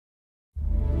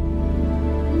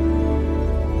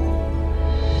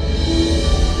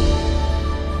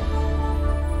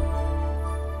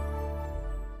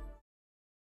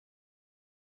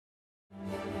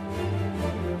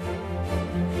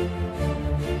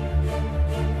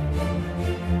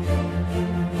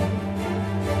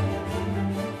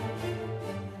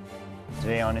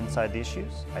on Inside the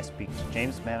Issues, I speak to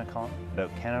James Manicom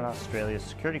about Canada-Australia's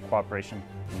security cooperation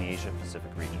in the Asia-Pacific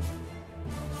region.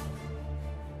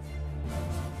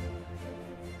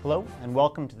 Hello, and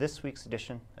welcome to this week's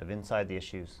edition of Inside the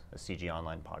Issues, a CIGI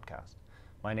Online podcast.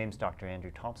 My name is Dr.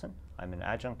 Andrew Thompson. I'm an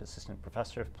adjunct assistant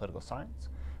professor of political science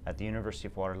at the University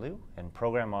of Waterloo and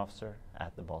program officer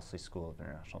at the Balsley School of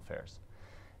International Affairs.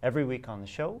 Every week on the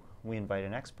show, we invite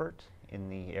an expert in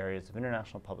the areas of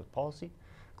international public policy,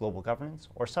 global governance,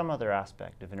 or some other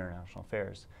aspect of international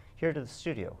affairs here to the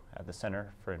studio at the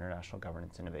Center for International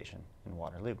Governance Innovation in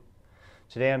Waterloo.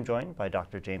 Today I'm joined by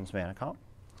Dr. James Manicom.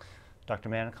 Dr.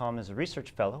 Manicom is a research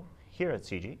fellow here at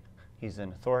CIGI. He's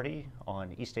an authority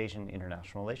on East Asian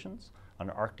international relations,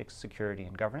 on Arctic security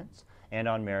and governance, and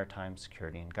on maritime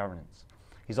security and governance.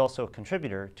 He's also a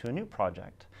contributor to a new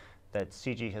project that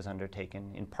CIGI has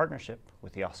undertaken in partnership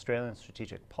with the Australian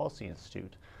Strategic Policy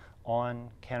Institute on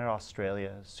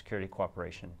Canada-Australia security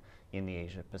cooperation in the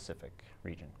Asia-Pacific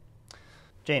region.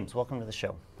 James, welcome to the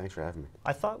show. Thanks for having me.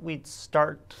 I thought we'd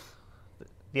start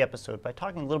the episode by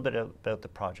talking a little bit about the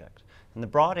project. And the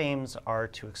broad aims are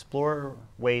to explore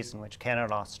ways in which Canada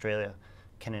and Australia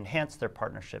can enhance their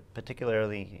partnership,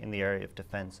 particularly in the area of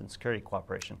defense and security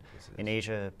cooperation in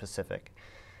Asia-Pacific.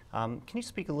 Can you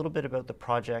speak a little bit about the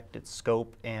project, its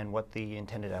scope, and what the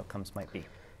intended outcomes might be?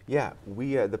 Yeah,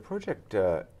 the project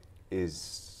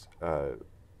is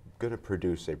going to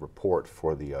produce a report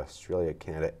for the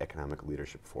Australia-Canada Economic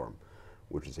Leadership Forum,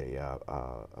 which is a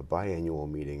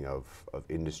biannual meeting of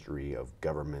industry, of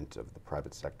government, of the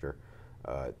private sector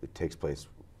that takes place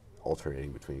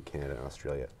alternating between Canada and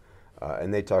Australia.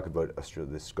 And they talk about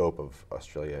the scope of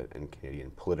Australia and Canadian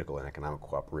political and economic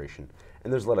cooperation.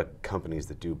 And there's a lot of companies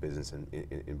that do business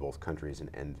in both countries,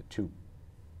 and the two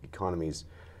economies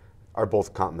are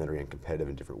both complementary and competitive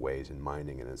in different ways in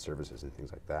mining and in services and things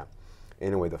like that.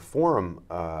 Anyway, the forum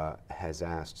has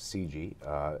asked CIGI,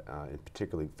 and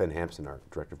particularly Fen Hampson, our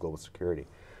Director of Global Security,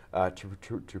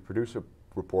 to produce a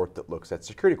report that looks at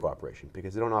security cooperation,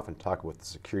 because they don't often talk about the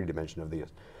security dimension of the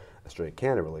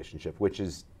Australia-Canada relationship, which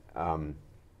is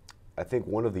I think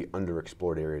one of the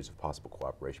underexplored areas of possible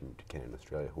cooperation between Canada and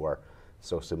Australia, who are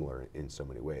so similar in so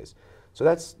many ways. So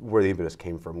that's where the impetus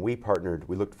came from. We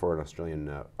looked for an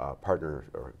Australian partner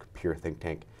or peer think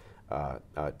tank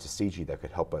to CIGI that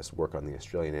could help us work on the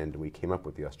Australian end, and we came up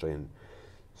with the Australian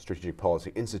Strategic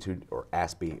Policy Institute, or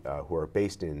ASPI, who are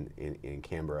based in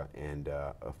Canberra and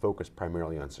focused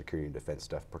primarily on security and defense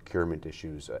stuff, procurement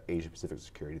issues, Asia-Pacific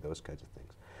security, those kinds of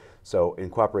things. So in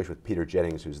cooperation with Peter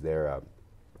Jennings, who's their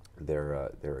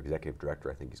executive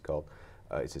director, I think he's called,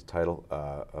 is his title,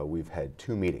 we've had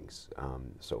two meetings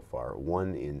so far.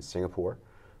 One in Singapore,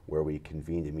 where we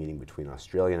convened a meeting between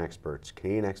Australian experts,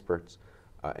 Canadian experts,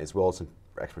 as well as some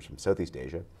experts from Southeast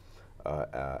Asia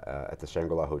at the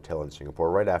Shangri-La Hotel in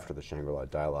Singapore, right after the Shangri-La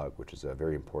Dialogue, which is a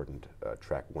very important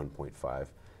track 1.5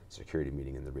 security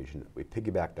meeting in the region. We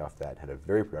piggybacked off that, had a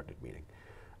very productive meeting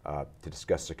to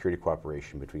discuss security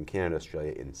cooperation between Canada and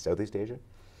Australia in Southeast Asia.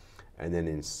 And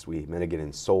then we met again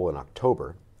in Seoul in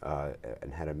October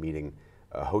and had a meeting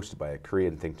hosted by a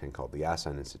Korean think tank called the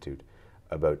Asan Institute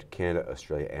about Canada,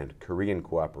 Australia, and Korean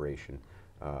cooperation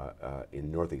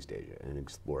in Northeast Asia, and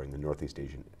exploring the Northeast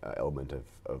Asian element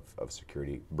of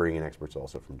security, bringing in experts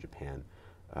also from Japan,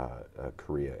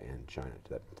 Korea, and China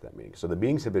to that meeting. So the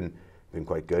meetings have been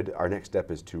quite good. Our next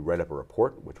step is to write up a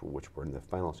report, which we're in the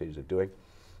final stages of doing.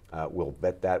 We'll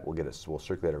vet that. We'll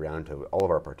circulate around to all of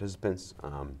our participants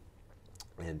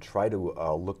and try to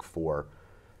look for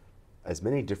as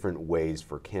many different ways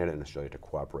for Canada and Australia to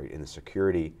cooperate in the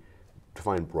security,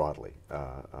 defined broadly,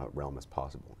 realm as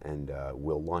possible. And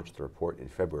we'll launch the report in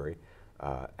February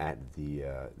at the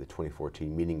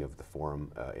 2014 meeting of the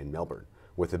forum in Melbourne,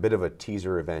 with a bit of a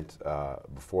teaser event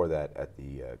before that at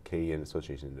the Canadian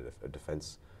Association of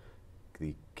Defence,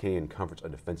 the Canadian Conference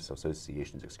on Defence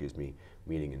Associations,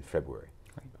 meeting in February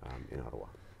in Ottawa.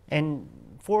 And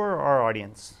for our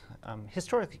audience,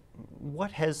 historically,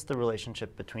 what has the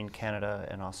relationship between Canada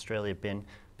and Australia been,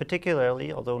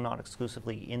 particularly, although not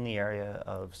exclusively, in the area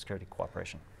of security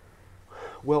cooperation?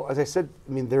 Well, as I said,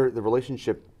 I mean, the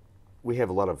relationship, we have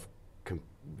a lot of,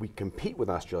 we compete with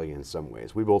Australia in some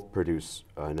ways. We both produce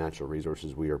natural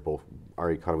resources.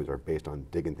 Our economies are based on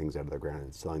digging things out of the ground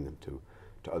and selling them to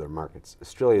other markets.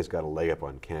 Australia's got a leg up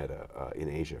on Canada in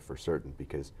Asia for certain,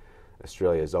 because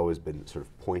Australia has always been sort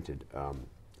of pointed,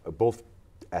 both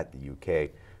at the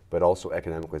UK, but also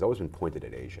economically, has always been pointed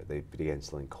at Asia. They began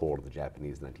selling coal to the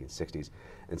Japanese in the 1960s.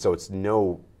 And so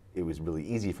it was really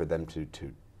easy for them to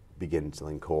begin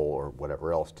selling coal or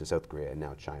whatever else to South Korea and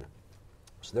now China.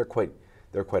 So they're quite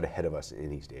they're quite ahead of us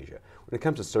in East Asia. When it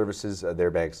comes to services,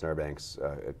 their banks and our banks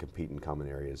compete in common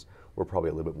areas. We're probably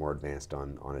a little bit more advanced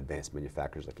on advanced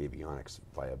manufacturers like avionics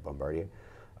via Bombardier.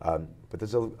 But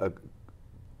there's a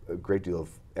great deal of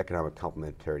economic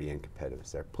complementarity and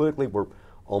competitiveness there. Politically, we're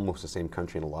almost the same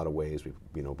country in a lot of ways.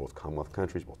 We both Commonwealth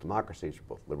countries, both democracies,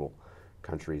 both liberal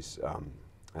countries.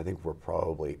 I think we're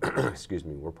probably, excuse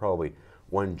me, we're probably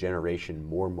one generation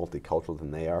more multicultural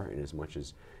than they are, in as much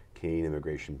as Canadian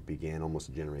immigration began almost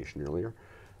a generation earlier.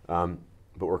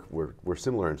 But we're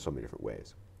similar in so many different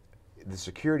ways. The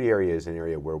security area is an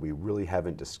area where we really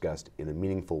haven't discussed in a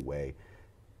meaningful way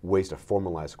ways to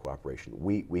formalize cooperation.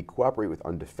 We cooperate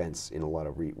on defense in a lot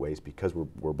of ways because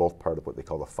we're both part of what they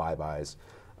call the Five Eyes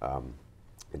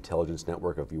intelligence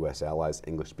network of U.S. allies,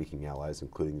 English-speaking allies,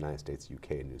 including the United States,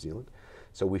 UK, and New Zealand.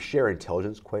 So we share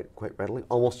intelligence quite readily,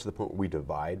 almost to the point where we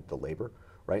divide the labor,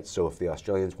 right? So if the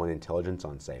Australians want intelligence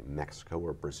on, say, Mexico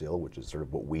or Brazil, which is sort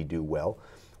of what we do well,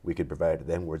 we could provide it to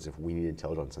them, whereas if we need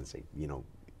intelligence on, say,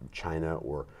 China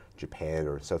or Japan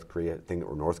or South Korea,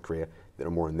 or North Korea, that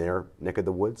are more in their neck of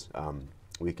the woods,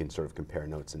 we can sort of compare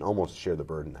notes and almost share the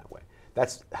burden that way.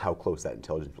 That's how close that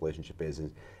intelligence relationship is,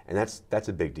 and that's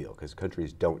a big deal because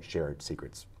countries don't share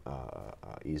secrets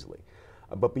easily.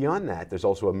 But beyond that, there's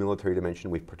also a military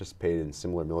dimension. We've participated in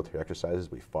similar military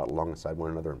exercises. We fought alongside one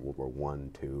another in World War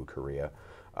I, II, Korea.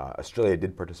 Australia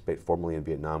did participate formally in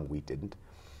Vietnam. We didn't.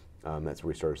 That's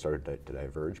where we sort of started to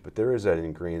diverge. But there is an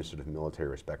ingrained sort of military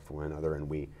respect for one another, and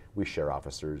we share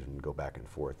officers and go back and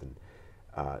forth.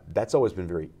 And that's always been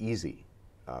very easy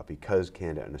because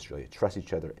Canada and Australia trust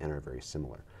each other and are very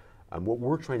similar. What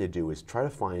we're trying to do is try to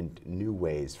find new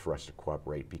ways for us to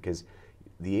cooperate, because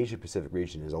the Asia-Pacific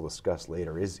region, as I'll discuss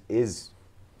later, is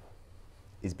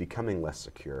becoming less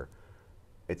secure.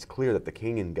 It's clear that the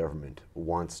Kenyan government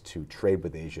wants to trade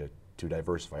with Asia to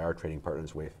diversify our trading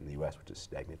partners away from the U.S., which is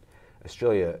stagnant.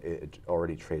 Australia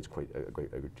already trades quite a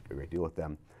great deal with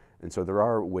them. And so there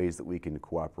are ways that we can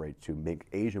cooperate to make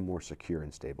Asia more secure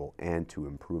and stable and to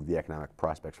improve the economic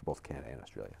prospects for both Canada and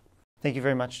Australia. Thank you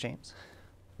very much, James.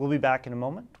 We'll be back in a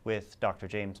moment with Dr.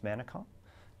 James Manicom.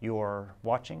 You're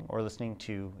watching or listening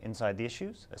to Inside the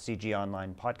Issues, a CIGI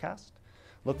Online podcast.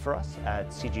 Look for us at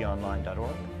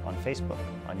cgionline.org, on Facebook,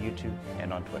 on YouTube,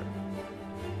 and on Twitter.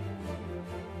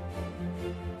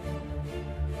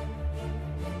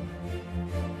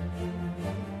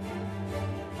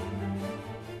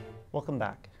 Welcome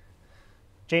back.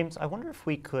 James, I wonder if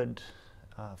we could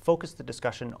focus the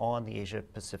discussion on the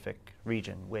Asia-Pacific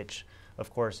region, which, of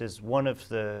course, is one of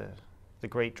the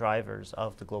great drivers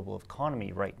of the global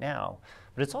economy right now,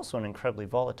 but it's also an incredibly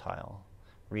volatile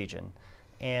region.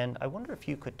 And I wonder if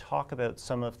you could talk about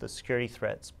some of the security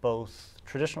threats, both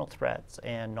traditional threats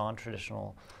and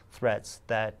non-traditional threats,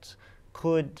 that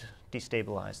could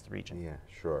destabilize the region. Yeah,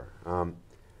 sure.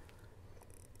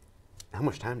 How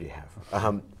much time do you have?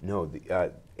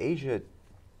 Asia,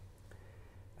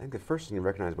 I think the first thing to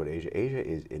recognize about Asia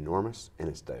is enormous and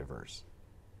it's diverse.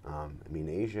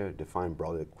 Asia, defined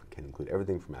broadly, can include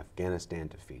everything from Afghanistan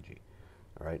to Fiji,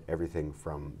 all right? Everything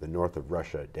from the north of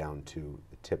Russia down to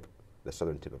the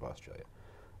southern tip of Australia.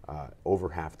 Over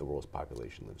half the world's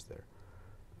population lives there.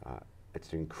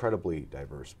 It's an incredibly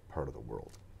diverse part of the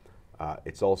world.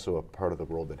 It's also a part of the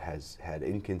world that has had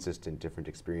inconsistent different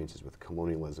experiences with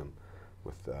colonialism,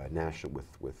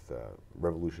 with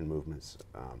revolution movements,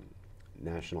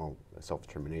 national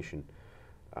self-determination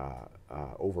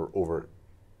over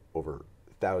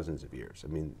thousands of years.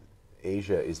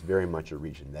 Asia is very much a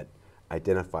region that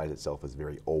identifies itself as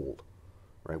very old,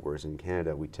 right? Whereas in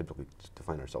Canada, we typically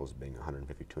define ourselves as being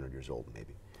 150, 200 years old,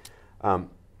 maybe.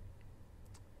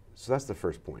 So that's the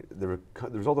first point. The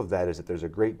result of that is that there's a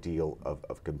great deal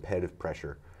of competitive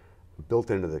pressure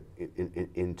built into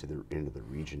the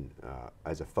region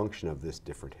as a function of this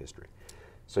different history.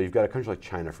 So you've got a country like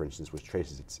China, for instance, which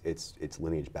traces its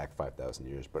lineage back 5,000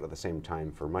 years, but at the same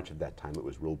time, for much of that time, it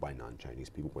was ruled by non-Chinese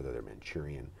people, whether they're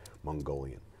Manchurian,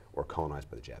 Mongolian, or colonized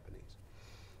by the Japanese.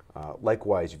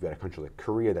 Likewise, you've got a country like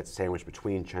Korea that's sandwiched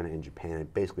between China and Japan,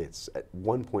 and basically it's at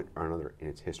one point or another in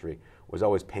its history was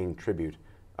always paying tribute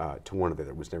to one of the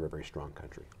other. It was never a very strong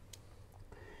country.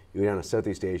 You go down to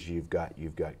Southeast Asia, you've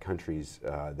got countries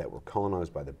that were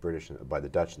colonized by the British, by the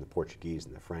Dutch and the Portuguese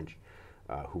and the French,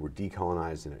 who were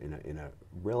decolonized in a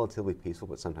relatively peaceful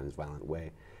but sometimes violent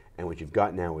way. And what you've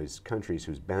got now is countries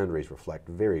whose boundaries reflect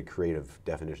very creative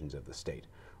definitions of the state,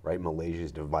 right? Malaysia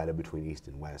is divided between East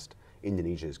and West.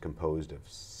 Indonesia is composed of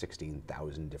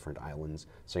 16,000 different islands.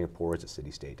 Singapore is a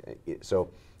city-state. So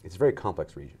it's a very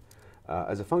complex region.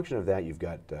 As a function of that, you've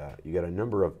got a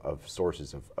number of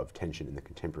sources of tension in the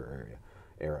contemporary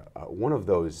era. One of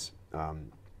those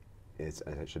is,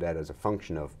 I should add, as a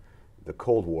function of the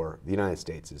Cold War, the United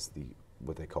States is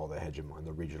what they call the hegemon,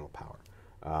 the regional power.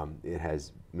 It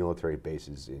has military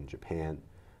bases in Japan,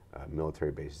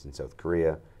 military bases in South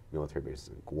Korea, military bases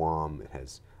in Guam. It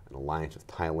has an alliance with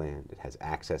Thailand. It has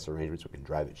access arrangements so it can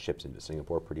drive its ships into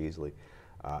Singapore pretty easily.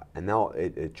 And now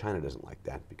China doesn't like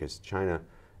that, because China,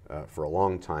 for a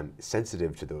long time,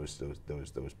 sensitive to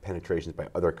those penetrations by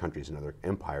other countries and other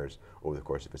empires over the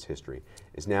course of its history,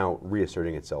 is now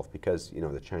reasserting itself because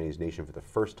the Chinese nation, for the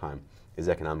first time, is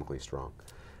economically strong.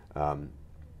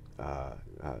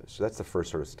 So that's the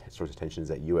first source of tension, is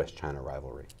that U.S.-China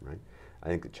rivalry, right? I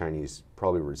think the Chinese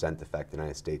probably resent the fact the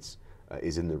United States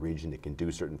is in the region. It can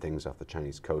do certain things off the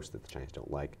Chinese coast that the Chinese don't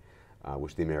like,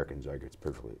 which the Americans argue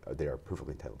they are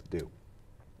perfectly entitled to do.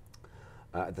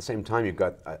 At the same time, you've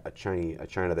got a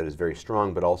China that is very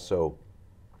strong, but also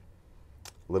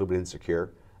a little bit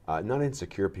insecure. Not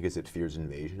insecure because it fears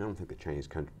invasion. I don't think the Chinese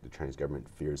government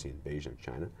fears the invasion of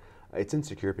China. It's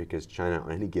insecure because China,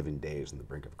 on any given day, is on the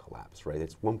brink of collapse. Right?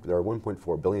 There are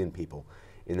 1.4 billion people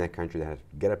in that country that have to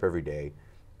get up every day,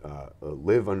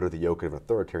 live under the yoke of an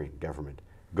authoritarian government,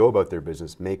 go about their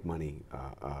business, make money,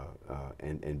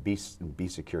 and be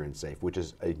secure and safe, which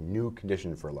is a new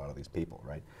condition for a lot of these people.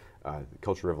 Right? The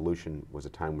Cultural Revolution was a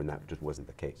time when that just wasn't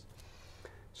the case.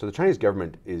 So the Chinese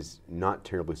government is not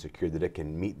terribly secure that it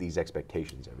can meet these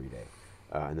expectations every day.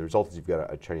 And the result is you've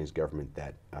got a Chinese government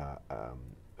that,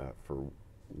 for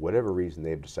whatever reason,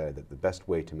 they've decided that the best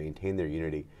way to maintain their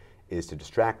unity is to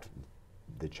distract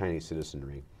the Chinese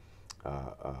citizenry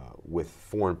with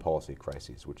foreign policy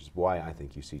crises, which is why I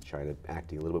think you see China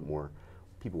acting a little bit more,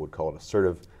 people would call it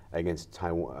assertive, against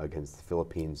Taiwan, against the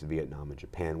Philippines, Vietnam, and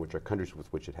Japan, which are countries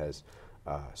with which it has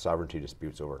sovereignty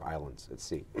disputes over islands at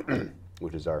sea,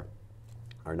 which is our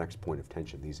next point of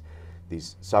tension.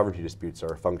 These sovereignty disputes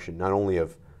are a function not only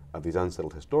of these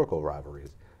unsettled historical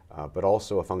rivalries, but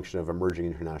also a function of emerging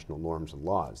international norms and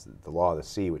laws. The law of the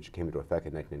sea, which came into effect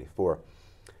in 1994,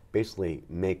 basically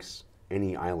makes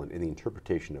any island, in the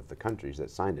interpretation of the countries that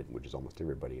signed it, which is almost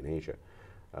everybody in Asia,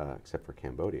 except for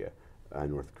Cambodia,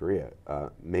 North Korea,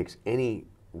 makes any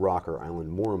rock or island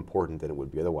more important than it would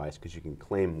be otherwise, because you can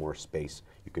claim more space,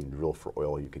 you can drill for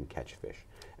oil, you can catch fish.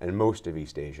 And most of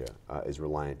East Asia is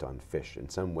reliant on fish in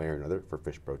some way or another for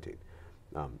fish protein.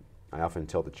 I often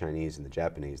tell the Chinese and the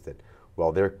Japanese that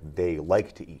while they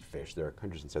like to eat fish, there are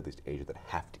countries in Southeast Asia that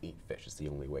have to eat fish. It's the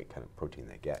only way kind of protein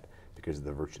they get because of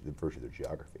the virtue of their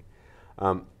geography.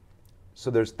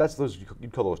 So that's those,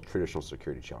 you'd call those traditional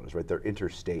security challenges, right? They're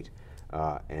interstate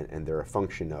and they're a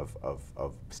function of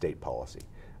state policy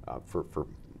for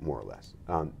more or less.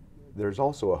 There's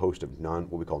also a host of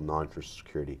what we call non-traditional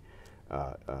security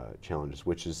challenges,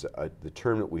 which is the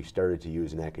term that we started to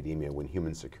use in academia when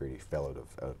human security fell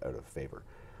out of favor.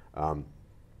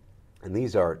 And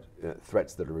these are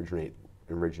threats that originate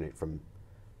from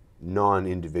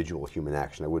non-individual human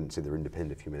action. I wouldn't say they're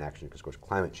independent of human action, because of course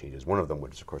climate change is one of them,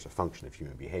 which is of course a function of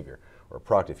human behavior or a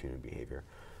product of human behavior.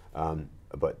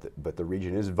 But the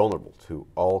region is vulnerable to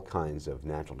all kinds of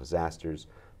natural disasters,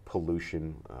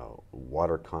 pollution,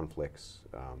 water conflicts,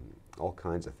 all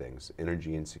kinds of things,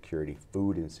 energy insecurity,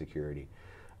 food insecurity,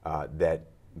 that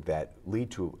lead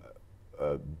to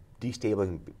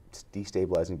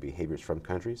destabilizing behaviors from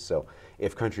countries. So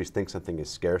if countries think something is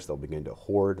scarce, they'll begin to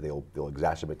hoard, they'll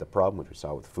exacerbate the problem, which we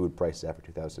saw with food prices after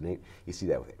 2008. You see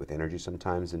that with energy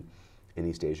sometimes in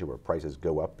East Asia, where prices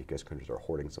go up because countries are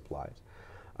hoarding supplies.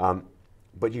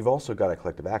 But you've also got a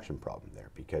collective action problem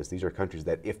there, because these are countries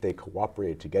that, if they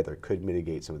cooperated together, could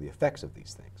mitigate some of the effects of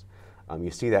these things. You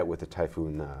see that with the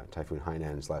Typhoon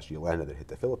Hainan / Yolanda that hit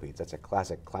the Philippines. That's a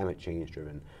classic climate change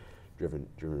driven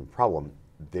problem.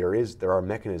 There are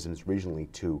mechanisms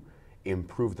regionally to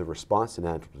improve the response to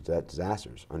natural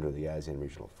disasters under the ASEAN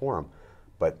Regional Forum,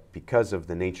 but because of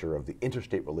the nature of the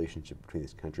interstate relationship between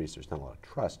these countries, there's not a lot of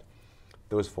trust.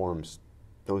 Those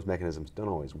mechanisms don't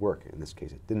always work. In this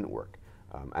case, it didn't work.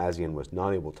 ASEAN was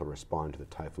not able to respond to the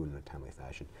typhoon in a timely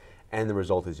fashion. And the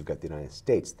result is you've got the United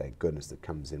States, thank goodness, that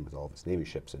comes in with all of its Navy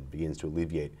ships and begins to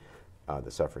alleviate the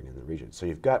suffering in the region. So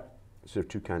you've got sort of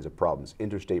two kinds of problems: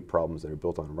 interstate problems that are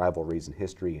built on rivalries and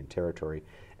history and territory,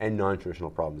 and non-traditional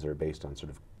problems that are based on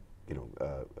sort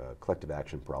of collective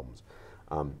action problems.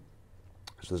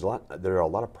 So there are a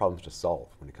lot of problems to solve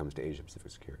when it comes to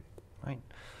Asia-Pacific security. Right.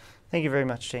 Thank you very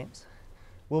much, James.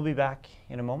 We'll be back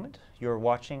in a moment. You're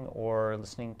watching or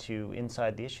listening to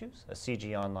Inside the Issues, a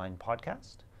CIGI Online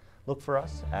podcast. Look for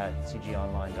us at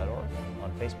cgonline.org,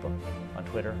 on Facebook, on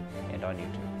Twitter, and on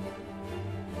YouTube.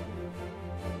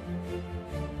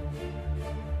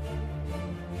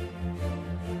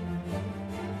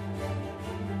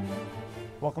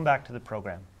 Welcome back to the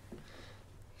program.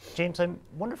 James, I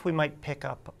wonder if we might pick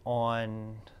up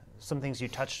on some things you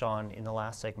touched on in the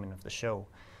last segment of the show,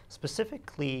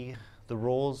 specifically the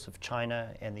roles of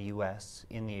China and the US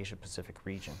in the Asia-Pacific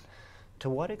region.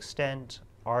 To what extent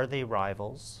are they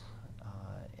rivals,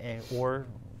 or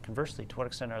conversely, to what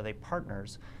extent are they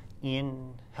partners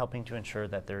in helping to ensure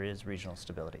that there is regional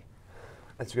stability?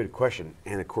 That's a good question,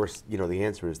 and of course, the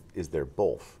answer is they're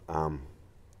both.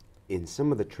 In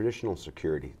some of the traditional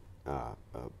security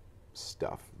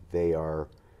stuff, they are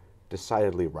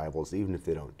decidedly rivals, even if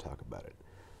they don't talk about it.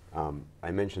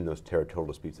 I mentioned those territorial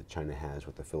disputes that China has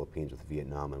with the Philippines, with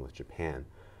Vietnam, and with Japan.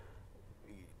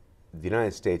 The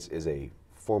United States is a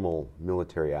formal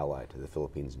military ally to the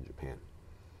Philippines and Japan,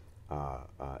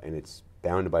 and it's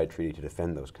bound by a treaty to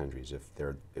defend those countries if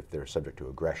they're subject to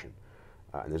aggression.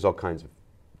 And there's all kinds of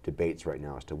debates right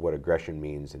now as to what aggression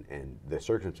means and the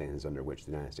circumstances under which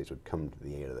the United States would come to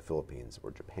the aid of the Philippines or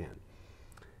Japan.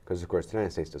 Because, of course, the United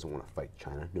States doesn't want to fight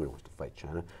China. Nobody wants to fight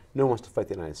China. No one wants to fight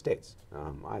the United States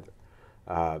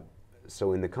either.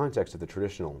 So in the context of the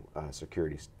traditional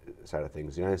security side of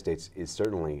things, the United States is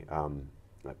certainly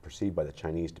perceived by the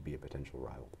Chinese to be a potential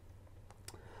rival.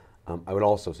 I would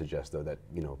also suggest, though, that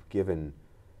given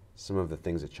some of the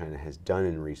things that China has done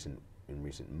in recent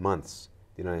months,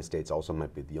 the United States also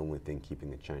might be the only thing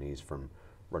keeping the Chinese from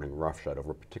running roughshod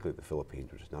over, particularly the Philippines,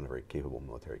 which is not a very capable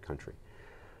military country.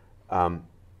 On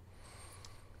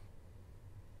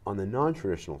the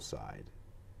non-traditional side,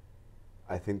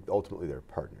 I think ultimately they're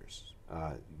partners.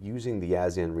 Using the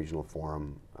ASEAN Regional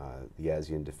Forum, the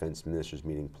ASEAN Defense Ministers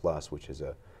Meeting Plus, which is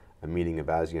a meeting of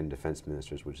ASEAN defense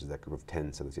ministers, which is that group of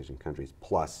 10 Southeast Asian countries,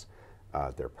 plus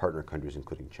their partner countries,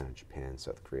 including China, Japan,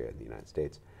 South Korea, and the United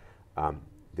States.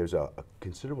 There's a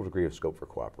considerable degree of scope for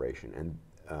cooperation and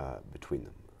between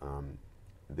them.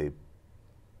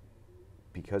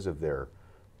 Because of their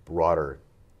broader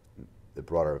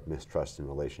mistrust in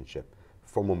relationship,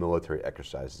 formal military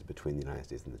exercises between the United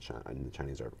States and the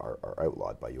Chinese are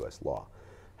outlawed by U.S. law.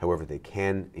 However, they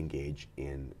can engage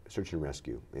in search and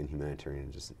rescue and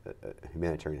humanitarian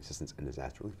assistance and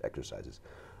disaster relief exercises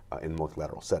in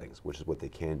multilateral settings, which is what they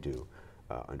can do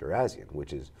under ASEAN,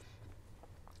 which is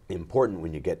important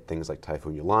when you get things like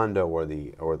Typhoon Yolanda or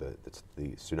the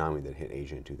tsunami that hit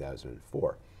Asia in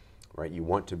 2004. Right? You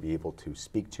want to be able to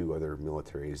speak to other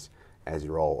militaries as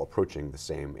you're all approaching the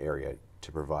same area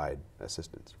to provide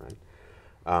assistance, right?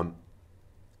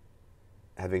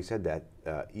 Having said that,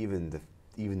 even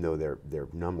though they're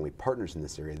nominally partners in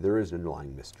this area, there is an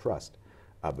underlying mistrust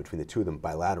between the two of them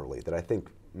bilaterally that I think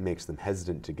makes them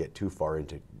hesitant to get too far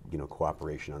into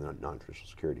cooperation on the non-traditional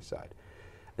security side.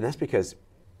 And that's because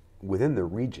within the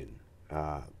region,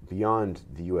 beyond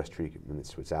the U.S. treaty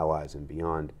commitments to its allies and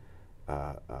beyond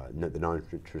the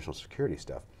non-traditional security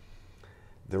stuff,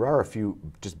 there are a few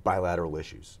just bilateral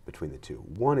issues between the two.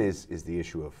 One is the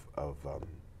issue of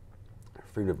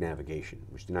freedom of navigation,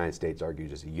 which the United States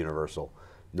argues is a universal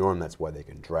norm. That's why they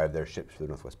can drive their ships through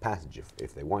the Northwest Passage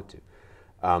if they want to.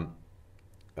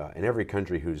 And every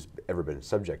country who's ever been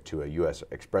subject to a U.S.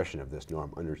 expression of this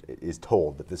norm is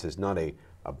told that this is not a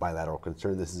bilateral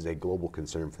concern. This is a global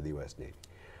concern for the U.S. Navy.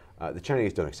 The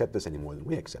Chinese don't accept this any more than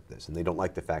we accept this, and they don't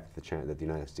like the fact that the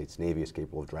United States Navy is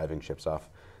capable of driving ships off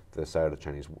the side of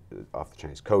off the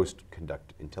Chinese coast,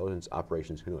 conduct intelligence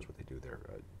operations. Who knows what they do there?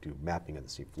 Do mapping of the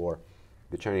sea floor.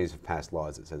 The Chinese have passed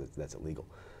laws that says that's illegal.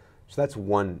 So that's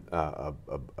one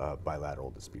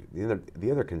bilateral dispute.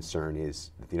 The other concern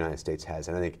is that the United States has,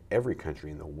 and I think every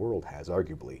country in the world has,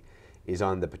 arguably, is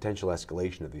on the potential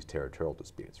escalation of these territorial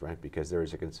disputes, right? Because there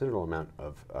is a considerable amount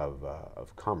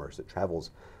of commerce that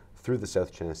travels through the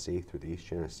South China Sea, through the East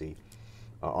China Sea,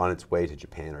 on its way to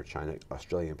Japan or China,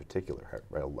 Australia in particular.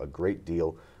 Right? A great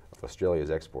deal of Australia's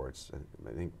exports,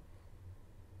 I think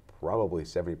probably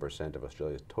 70% of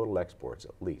Australia's total exports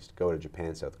at least, go to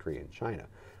Japan, South Korea, and China,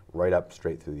 right up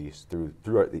straight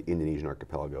throughout the Indonesian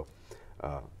archipelago,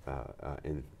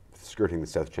 and skirting the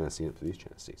South China Sea up to the East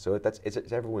China Sea. So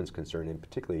it's everyone's concern, and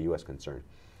particularly a U.S. concern,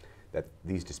 that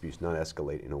these disputes not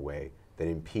escalate in a way that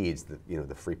impedes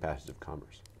the free passage of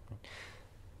commerce.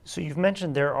 So you've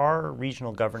mentioned there are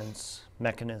regional governance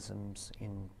mechanisms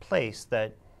in place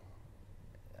that,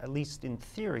 at least in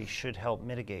theory, should help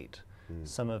mitigate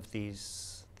some of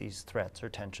these threats or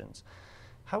tensions.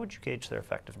 How would you gauge their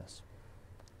effectiveness?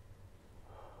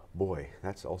 Boy,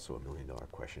 that's also $1 million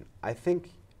question. I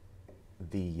think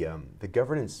the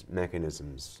governance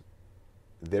mechanisms,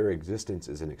 their existence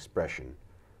is an expression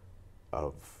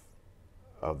of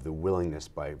the willingness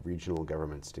by regional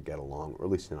governments to get along, or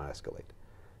at least to not escalate.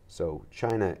 So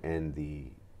China and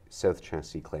the South China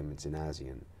Sea claimants in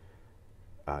ASEAN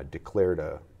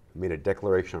made a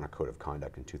declaration on a code of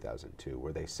conduct in 2002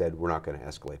 where they said we're not going to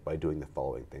escalate by doing the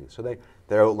following things. So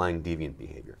they're outlining deviant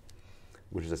behavior,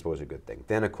 which is, I suppose, a good thing.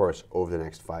 Then, of course, over the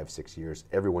next 5-6 years,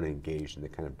 everyone engaged in the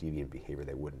kind of deviant behavior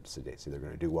they wouldn't today. So they're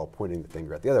going to do while pointing the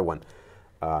finger at the other one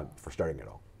for starting it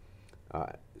all.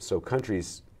 So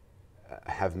countries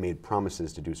have made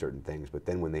promises to do certain things, but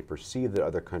then when they perceive that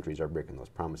other countries are breaking those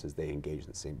promises, they engage in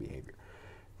the same behavior.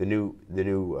 The new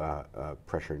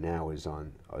pressure now is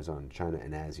on China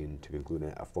and ASEAN to conclude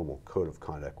a formal code of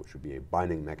conduct, which would be a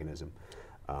binding mechanism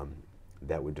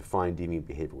that would define deviant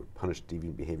behavior, would punish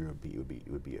deviant behavior. It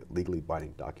would be a legally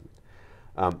binding document.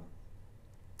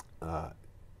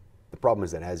 The problem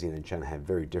is that ASEAN and China have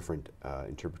very different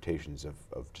interpretations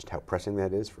of just how pressing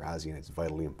that is. For ASEAN, it's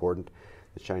vitally important.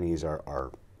 The Chinese are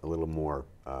a little more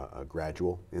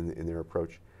gradual in their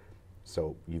approach.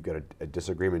 So you've got a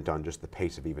disagreement on just the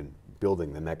pace of even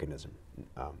building the mechanism,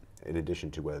 in addition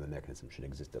to whether the mechanism should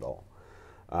exist at all.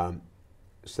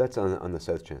 So that's on the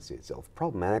South China Sea itself.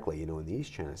 Problematically, in the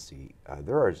East China Sea,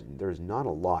 there's not a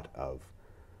lot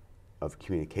of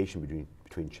communication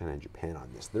between China and Japan on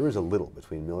this. There is a little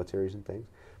between militaries and things,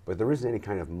 but there isn't any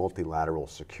kind of multilateral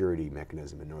security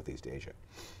mechanism in Northeast Asia.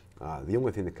 The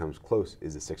only thing that comes close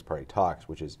is the six-party talks,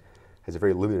 which has a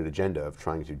very limited agenda of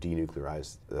trying to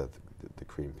denuclearize the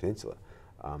Korean Peninsula.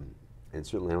 And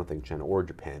certainly I don't think China or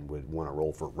Japan would want to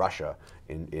roll for Russia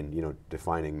in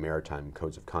defining maritime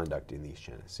codes of conduct in the East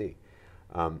China Sea.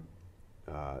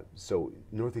 So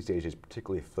Northeast Asia is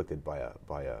particularly afflicted by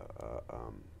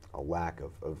a lack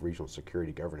of regional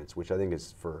security governance, which I think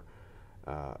is for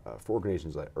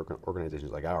organizations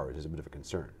like ours is a bit of a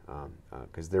concern,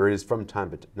 because there is from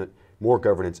time to more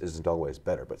governance isn't always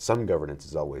better, but some governance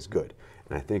is always good.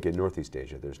 And I think in Northeast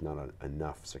Asia there's not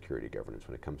enough security governance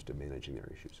when it comes to managing their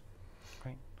issues.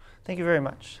 Great. Thank you very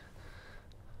much.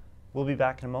 We'll be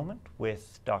back in a moment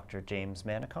with Dr. James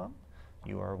Manicom.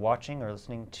 You are watching or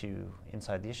listening to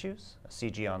Inside the Issues, a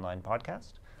CIGI Online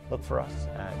podcast. Look for us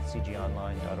at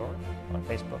cigionline.org, on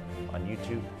Facebook, on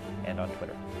YouTube, and on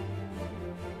Twitter.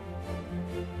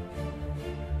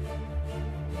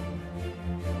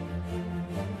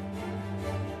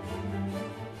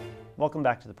 Welcome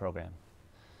back to the program.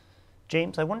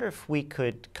 James, I wonder if we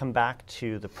could come back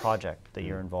to the project that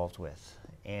you're involved with.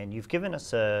 And you've given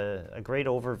us a great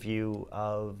overview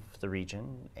of the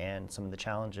region and some of the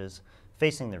challenges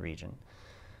facing the region.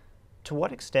 To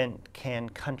what extent can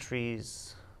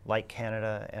countries like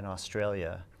Canada and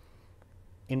Australia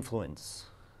influence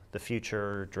the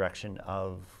future direction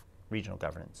of regional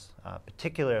governance,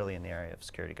 particularly in the area of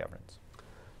security governance?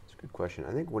 It's a good question.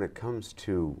 I think when it comes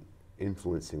to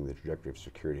influencing the trajectory of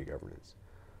security governance,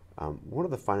 one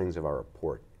of the findings of our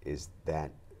report is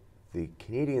that the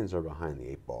Canadians are behind the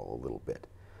 8 ball a little bit.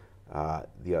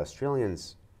 The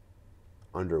Australians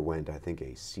underwent, I think,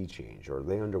 a sea change, or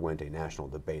they underwent a national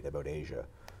debate about Asia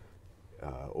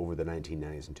over the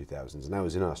 1990s and 2000s. And I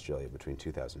was in Australia between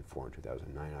 2004 and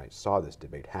 2009. I saw this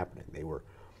debate happening. They were,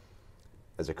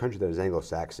 as a country that is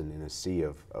Anglo-Saxon in a sea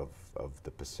of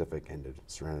the Pacific and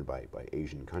surrounded by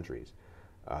Asian countries,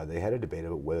 they had a debate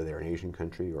about whether they're an Asian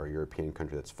country or a European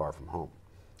country that's far from home.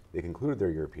 They concluded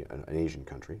they're an Asian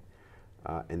country,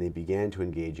 and they began to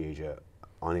engage Asia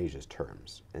on Asia's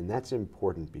terms. And that's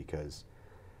important because,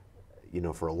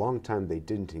 for a long time they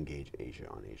didn't engage Asia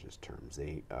on Asia's terms.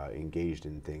 They engaged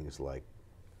in things like,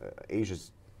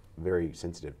 Asia's very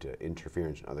sensitive to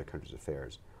interference in other countries'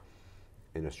 affairs,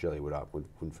 and Australia would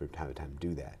from time to time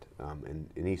do that. And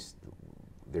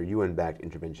their UN-backed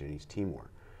intervention in East Timor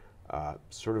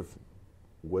sort of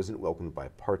wasn't welcomed by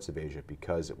parts of Asia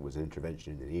because it was an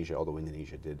intervention in Indonesia, although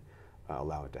Indonesia did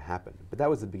allow it to happen. But that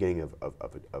was the beginning of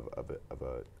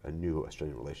a new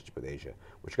Australian relationship with Asia,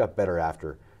 which got better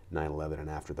after 9/11 and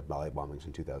after the Bali bombings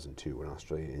in 2002, when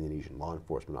Australian and Indonesian law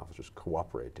enforcement officers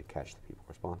cooperated to catch the people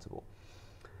responsible.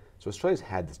 So Australia's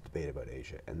had this debate about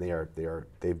Asia, and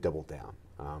they've doubled down.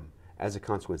 As a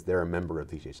consequence, they're a member of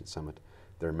the East Asian Summit.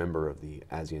 They're a member of the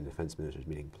ASEAN Defense Ministers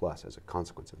Meeting Plus as a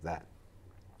consequence of that.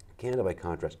 Canada, by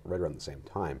contrast, right around the same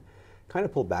time, kind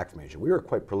of pulled back from Asia. We were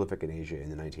quite prolific in Asia in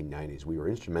the 1990s. We were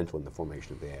instrumental in the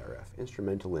formation of the ARF,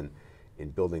 instrumental in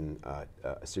building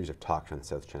a series of talks on the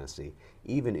South China Sea,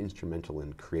 even instrumental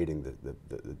in creating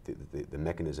the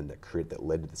mechanism that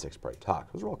led to the six-party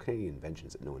talks. Those are all Canadian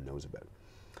inventions that no one knows about.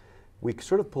 We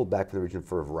sort of pulled back from the region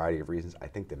for a variety of reasons. I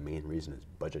think the main reason is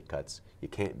budget cuts. You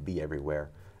can't be everywhere.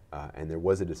 And there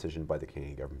was a decision by the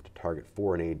Canadian government to target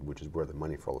foreign aid, which is where the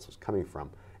money for all this was coming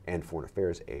from, and foreign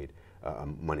affairs aid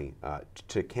money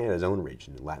to Canada's own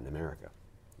region in Latin America.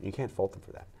 You can't fault them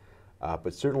for that.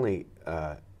 But certainly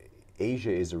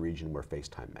Asia is a region where face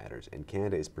time matters, and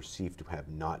Canada is perceived to have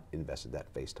not invested that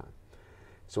face time.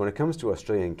 So when it comes to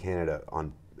Australia and Canada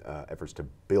on efforts to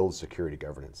build security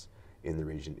governance in the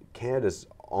region, Canada's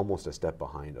almost a step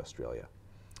behind Australia.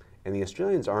 And the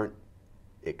Australians aren't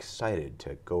excited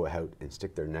to go out and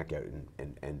stick their neck out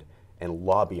and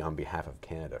lobby on behalf of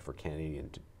Canada for Canada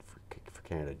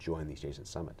to join the East Asian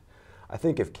Summit. I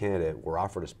think if Canada were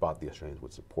offered a spot, the Australians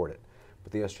would support it.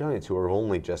 But the Australians, who are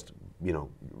only just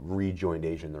rejoined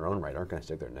Asia in their own right, aren't going to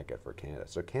stick their neck out for Canada.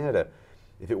 So Canada,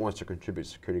 if it wants to contribute to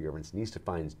security governance, needs to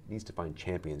find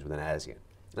champions within ASEAN.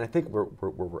 And I think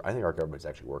I think our government's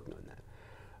actually working on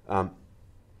that.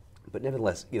 But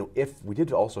nevertheless, if we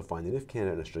did also find that if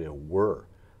Canada and Australia were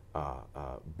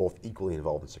both equally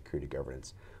involved in security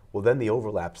governance, well, then the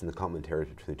overlaps and the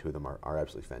complementarities between the two of them are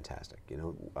absolutely fantastic.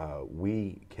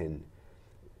 We can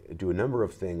do a number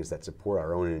of things that support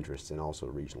our own interests and also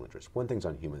regional interests. One thing's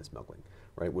on human smuggling,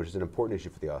 right, which is an important issue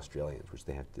for the Australians, which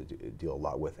they have to deal a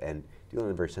lot with and deal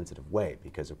in a very sensitive way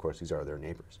because, of course, these are their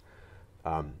neighbors.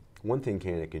 One thing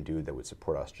Canada can do that would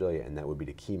support Australia, and that would be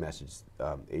to key message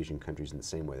Asian countries in the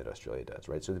same way that Australia does,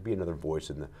 right? So there'd be another voice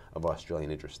of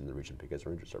Australian interests in the region because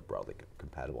our interests are broadly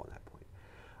compatible on that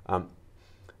point.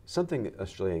 Something that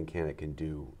Australia and Canada can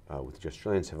do, which the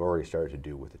Australians have already started to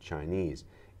do with the Chinese,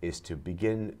 is to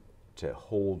begin to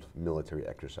hold military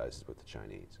exercises with the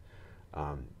Chinese.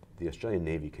 The Australian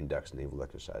Navy conducts naval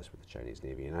exercises with the Chinese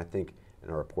Navy, and I think,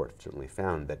 and our report certainly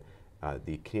found that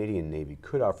the Canadian Navy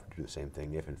could offer to do the same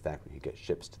thing if, in fact, we could get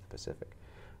ships to the Pacific.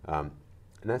 And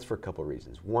that's for a couple of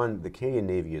reasons. One, the Canadian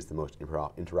Navy is the most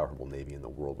interoperable Navy in the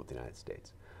world with the United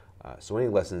States. So any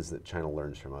lessons that China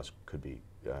learns from us could be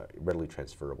readily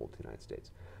transferable to the United States.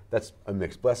 That's a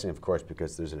mixed blessing, of course,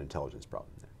 because there's an intelligence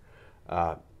problem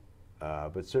there.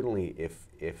 But certainly if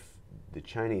the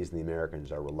Chinese and the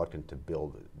Americans are reluctant to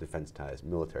build defense ties,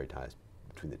 military ties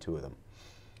between the two of them,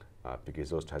 because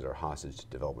those ties are hostage to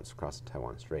developments across the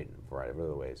Taiwan Strait and a variety of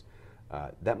other ways,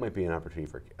 that might be an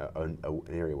opportunity for an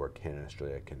area where Canada and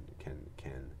Australia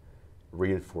can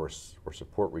reinforce or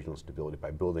support regional stability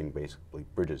by building basically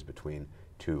bridges between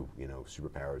two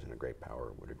superpowers and a great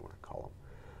power, whatever you want to call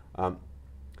them.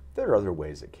 There are other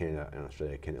ways that Canada and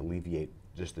Australia can alleviate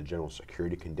just the general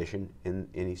security condition in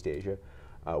East Asia.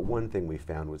 One thing we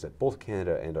found was that both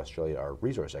Canada and Australia are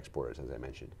resource exporters, as I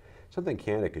mentioned. Something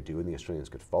Canada could do and the Australians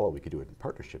could follow, we could do it in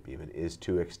partnership even, is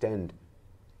to extend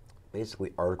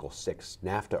basically Article 6,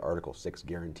 NAFTA Article 6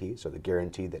 guarantee, so the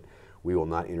guarantee that we will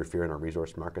not interfere in our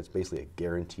resource markets, basically a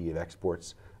guarantee of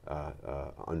exports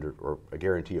or a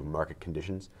guarantee of market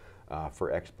conditions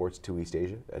for exports to East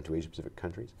Asia and to Asia-Pacific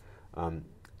countries.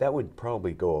 That would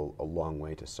probably go a long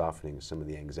way to softening some of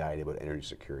the anxiety about energy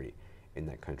security in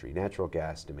that country. Natural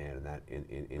gas demand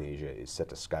in Asia is set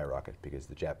to skyrocket because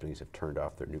the Japanese have turned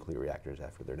off their nuclear reactors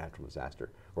after their natural disaster,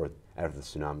 or after the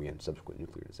tsunami and subsequent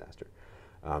nuclear disaster.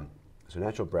 So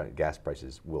natural gas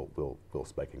prices will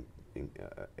spike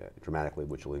dramatically,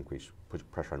 which will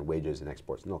put pressure on wages and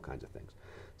exports and all kinds of things.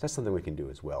 So that's something we can do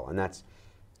as well, and that's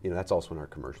also in our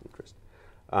commercial interest.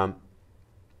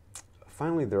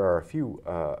 Finally, there are a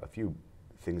few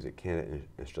things that Canada and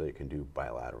Australia can do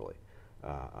bilaterally.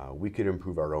 We could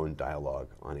improve our own dialogue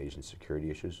on Asian security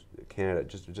issues. Canada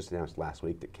just announced last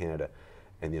week that Canada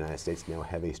and the United States now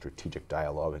have a strategic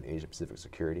dialogue on Asia-Pacific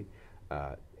security.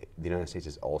 The United States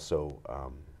has also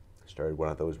started one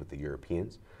of those with the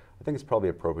Europeans. I think it's probably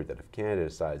appropriate that if Canada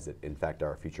decides that, in fact,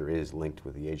 our future is linked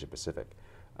with the Asia-Pacific,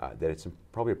 that it's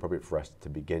probably appropriate for us to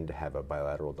begin to have a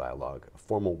bilateral dialogue, a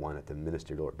formal one at the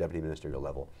ministerial or deputy ministerial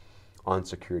level, on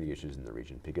security issues in the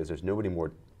region, because there's nobody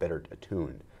better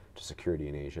attuned to security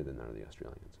in Asia than are the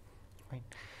Australians. Right.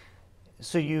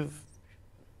 So you've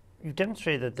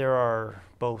demonstrated that there are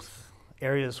both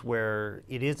areas where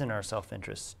it is in our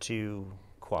self-interest to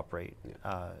cooperate,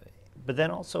 but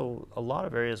then also a lot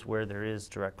of areas where there is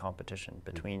direct competition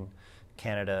between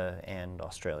Canada and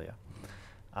Australia.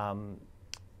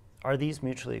 Are these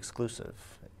mutually exclusive?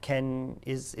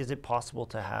 Is it possible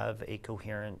to have a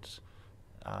coherent,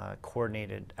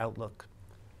 coordinated outlook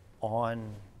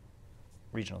on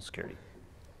regional security?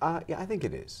 Yeah, I think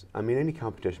it is. I mean, any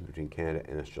competition between Canada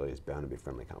and Australia is bound to be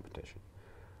friendly competition.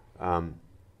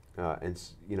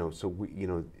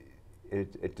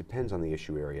 It depends on the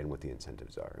issue area and what the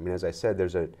incentives are. I mean, as I said,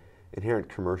 there's an inherent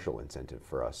commercial incentive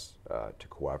for us to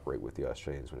cooperate with the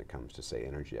Australians when it comes to, say,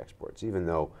 energy exports, even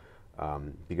though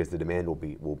because the demand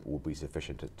will be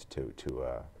sufficient to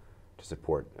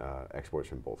support exports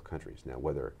from both countries. Now,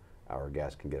 whether our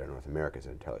gas can get out of North America is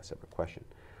an entirely separate question.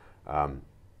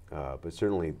 But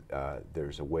certainly,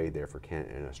 there's a way there for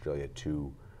Canada and Australia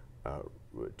to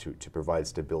to provide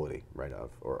stability, right,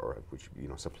 or which,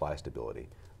 supply stability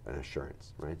and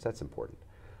assurance, right? So that's important.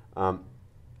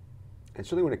 And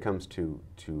certainly when it comes to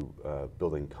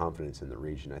building confidence in the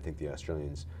region, I think the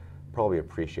Australians probably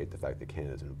appreciate the fact that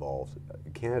Canada is involved.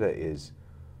 Canada is,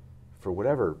 for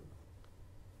whatever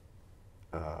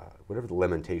the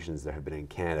lamentations there have been in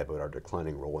Canada about our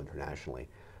declining role internationally,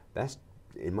 that's,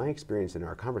 in my experience in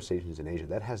our conversations in Asia,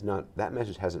 that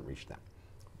message hasn't reached them.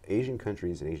 Asian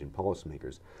countries and Asian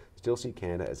policymakers still see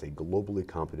Canada as a globally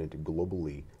competent and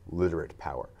globally literate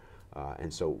power.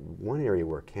 And so one area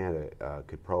where Canada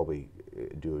could probably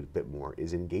do a bit more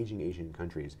is engaging Asian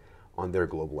countries on their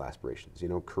global aspirations.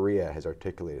 Korea has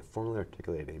formally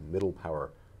articulated a middle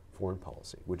power foreign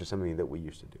policy, which is something that we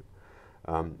used to do.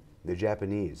 The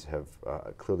Japanese have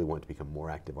clearly want to become more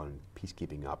active on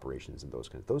peacekeeping operations and those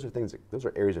kinds. Those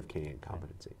are areas of Canadian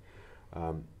competency.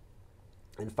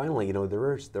 And finally,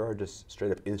 there are just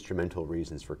straight up instrumental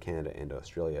reasons for Canada and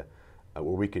Australia where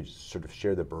we could sort of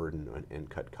share the burden and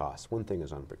cut costs. One thing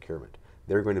is on procurement.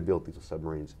 They're going to build lethal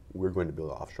submarines. We're going to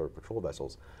build offshore patrol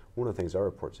vessels. One of the things our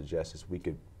report suggests is we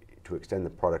could, to extend the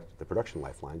production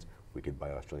lifelines, we could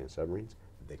buy Australian submarines.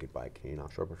 They could buy Canadian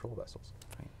offshore patrol vessels.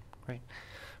 Great.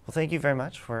 Well, thank you very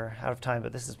much. We're out of time,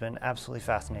 but this has been absolutely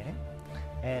fascinating.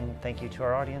 And thank you to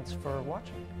our audience for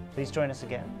watching. Please join us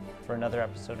again for another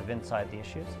episode of Inside the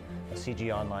Issues, a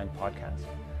CIGI Online podcast.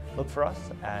 Look for us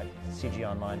at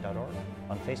cgonline.org,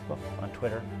 on Facebook, on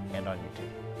Twitter, and on YouTube.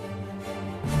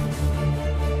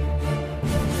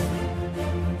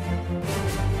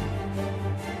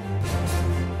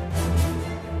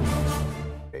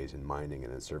 In mining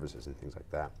and in services and things like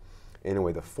that.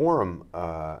 Anyway, the forum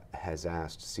has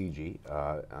asked CIGI,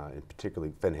 and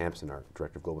particularly Fen Hampson, our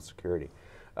Director of Global Security,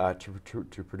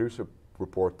 to produce a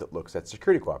report that looks at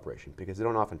security cooperation, because they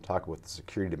don't often talk about the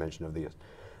security dimension of the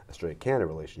Australia-Canada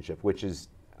relationship, which is,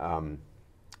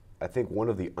 I think, one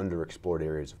of the underexplored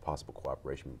areas of possible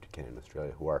cooperation between Canada and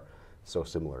Australia, who are so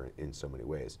similar in so many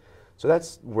ways. So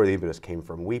that's where the impetus came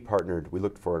from. We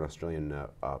looked for an Australian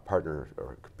partner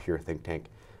or peer think tank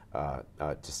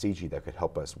to CIGI that could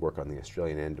help us work on the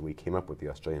Australian end. We came up with the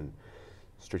Australian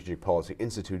Strategic Policy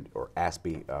Institute, or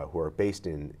ASPI, who are based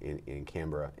in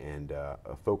Canberra and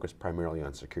focus primarily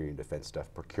on security and defense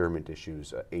stuff, procurement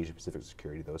issues, Asia-Pacific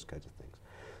security, those kinds of things.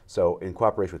 So in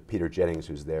cooperation with Peter Jennings,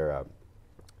 who's their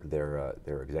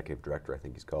executive director, I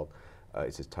think he's called,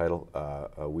 is his title,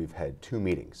 we've had 2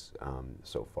 meetings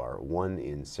so far. One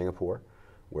in Singapore,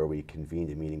 where we convened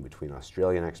a meeting between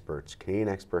Australian experts, Canadian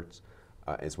experts,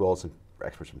 as well as some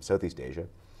experts from Southeast Asia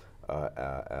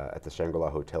at the Shangri-La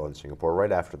Hotel in Singapore,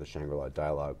 right after the Shangri-La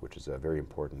Dialogue, which is a very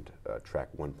important track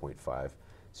 1.5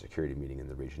 security meeting in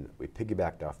the region. We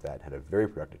piggybacked off that, had a very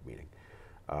productive meeting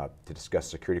to discuss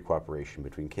security cooperation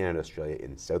between Canada and Australia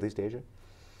in Southeast Asia.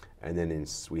 And then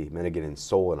we met again in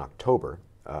Seoul in October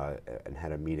and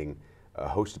had a meeting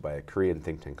hosted by a Korean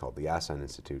think tank called the Asan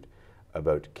Institute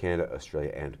about Canada,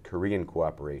 Australia, and Korean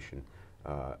cooperation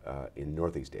in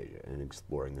Northeast Asia and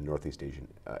exploring the Northeast Asian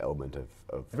element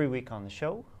of... Every week on the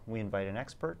show, we invite an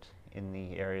expert in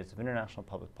the areas of international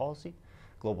public policy,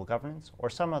 global governance, or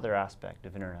some other aspect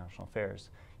of international affairs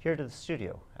here to the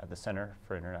studio at the Center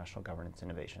for International Governance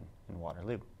Innovation in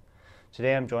Waterloo.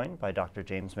 Today I'm joined by Dr.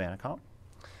 James Manicom.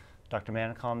 Dr.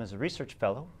 Manicom is a research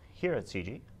fellow here at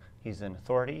CIGI. He's an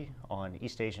authority on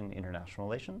East Asian international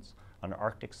relations, on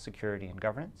Arctic security and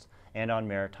governance, and on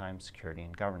maritime security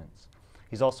and governance.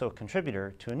 He's also a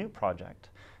contributor to a new project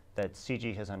that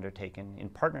CIGI has undertaken in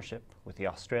partnership with the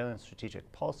Australian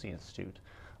Strategic Policy Institute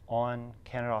on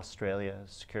Canada-Australia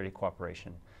security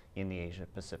cooperation in the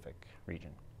Asia-Pacific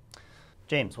region.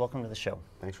 James, welcome to the show.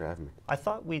 Thanks for having me. I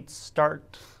thought we'd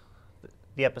start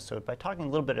the episode by talking a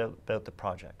little bit about the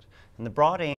project. And the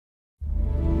broad aim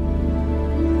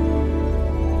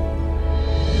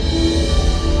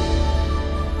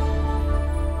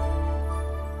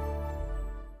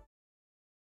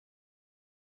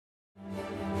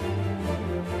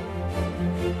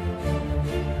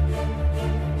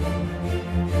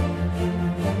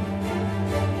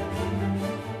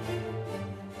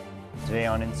Today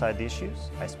on Inside the Issues,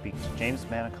 I speak to James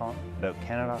Manicom about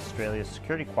Canada-Australia's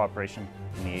security cooperation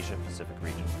in the Asia-Pacific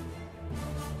region.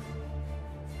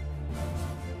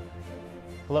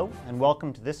 Hello, and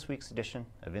welcome to this week's edition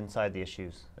of Inside the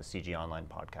Issues, a CIGI Online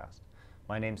podcast.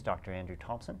 My name is Dr. Andrew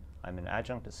Thompson. I'm an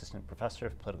adjunct assistant professor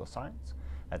of political science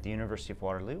at the University of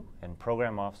Waterloo and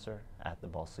program officer at the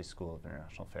Balsley School of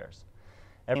International Affairs.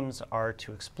 Our aims are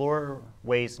to explore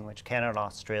ways in which Canada and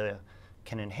Australia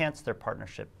can enhance their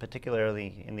partnership,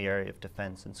 particularly in the area of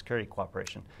defense and security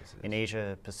cooperation in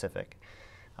Asia-Pacific.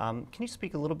 Can you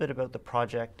speak a little bit about the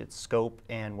project, its scope,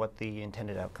 and what the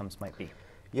intended outcomes might be?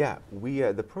 Yeah,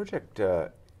 the project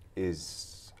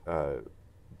is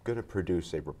going to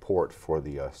produce a report for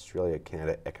the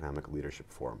Australia-Canada Economic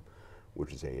Leadership Forum,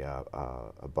 which is a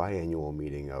biannual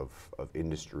meeting of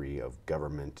industry, of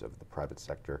government, of the private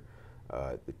sector.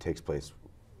 It takes place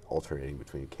alternating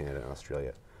between Canada and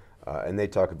Australia. And they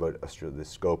talk about the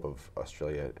scope of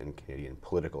Australia and Canadian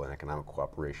political and economic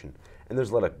cooperation. And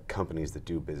there's a lot of companies that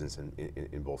do business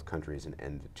in both countries,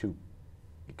 and the two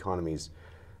economies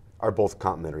are both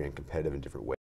complementary and competitive in different ways.